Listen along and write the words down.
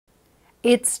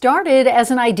It started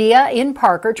as an idea in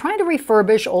Parker trying to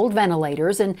refurbish old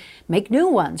ventilators and make new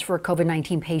ones for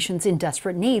COVID-19 patients in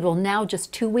desperate need. Well, now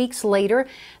just 2 weeks later,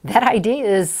 that idea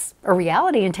is a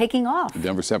reality and taking off.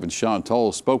 Denver 7's Sean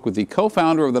Toll spoke with the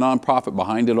co-founder of the nonprofit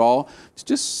behind it all to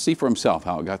just see for himself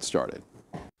how it got started.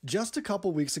 Just a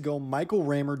couple weeks ago, Michael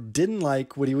Raymer didn't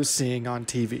like what he was seeing on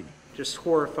TV. Just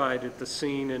horrified at the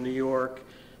scene in New York,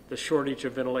 the shortage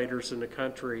of ventilators in the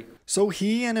country. So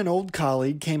he and an old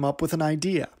colleague came up with an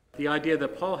idea. The idea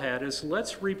that Paul had is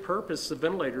let's repurpose the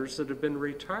ventilators that have been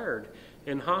retired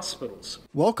in hospitals.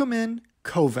 Welcome in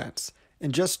Covents.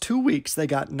 In just 2 weeks, they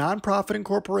got nonprofit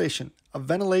incorporation, a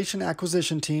ventilation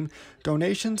acquisition team,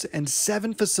 donations, and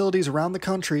 7 facilities around the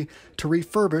country to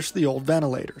refurbish the old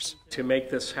ventilators. To make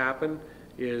this happen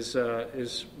is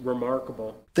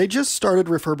remarkable. They just started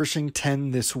refurbishing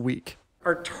 10 this week.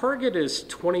 Our target is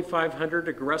 2,500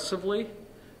 aggressively.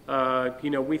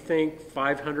 We think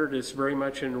 500 is very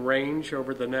much in range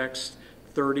over the next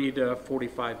 30 to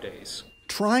 45 days.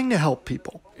 Trying to help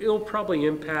people. It'll probably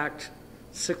impact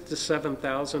 6,000 to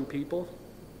 7,000 people.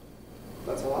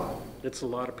 That's a lot. It's a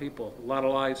lot of people, a lot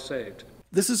of lives saved.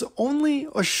 This is only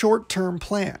a short-term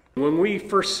plan. When we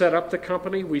first set up the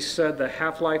company, we said the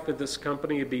half-life of this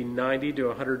company would be 90 to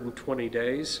 120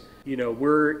 days.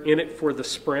 We're in it for the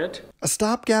sprint. A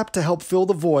stopgap to help fill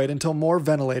the void until more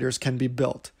ventilators can be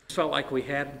built. It felt like we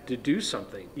had to do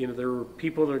something. There were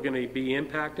people that are going to be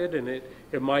impacted, and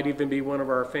it might even be one of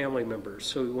our family members.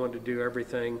 So we wanted to do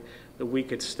everything that we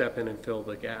could step in and fill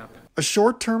the gap. A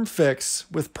short-term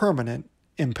fix with permanent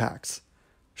impacts.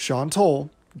 Sean Toll,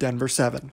 Denver 7.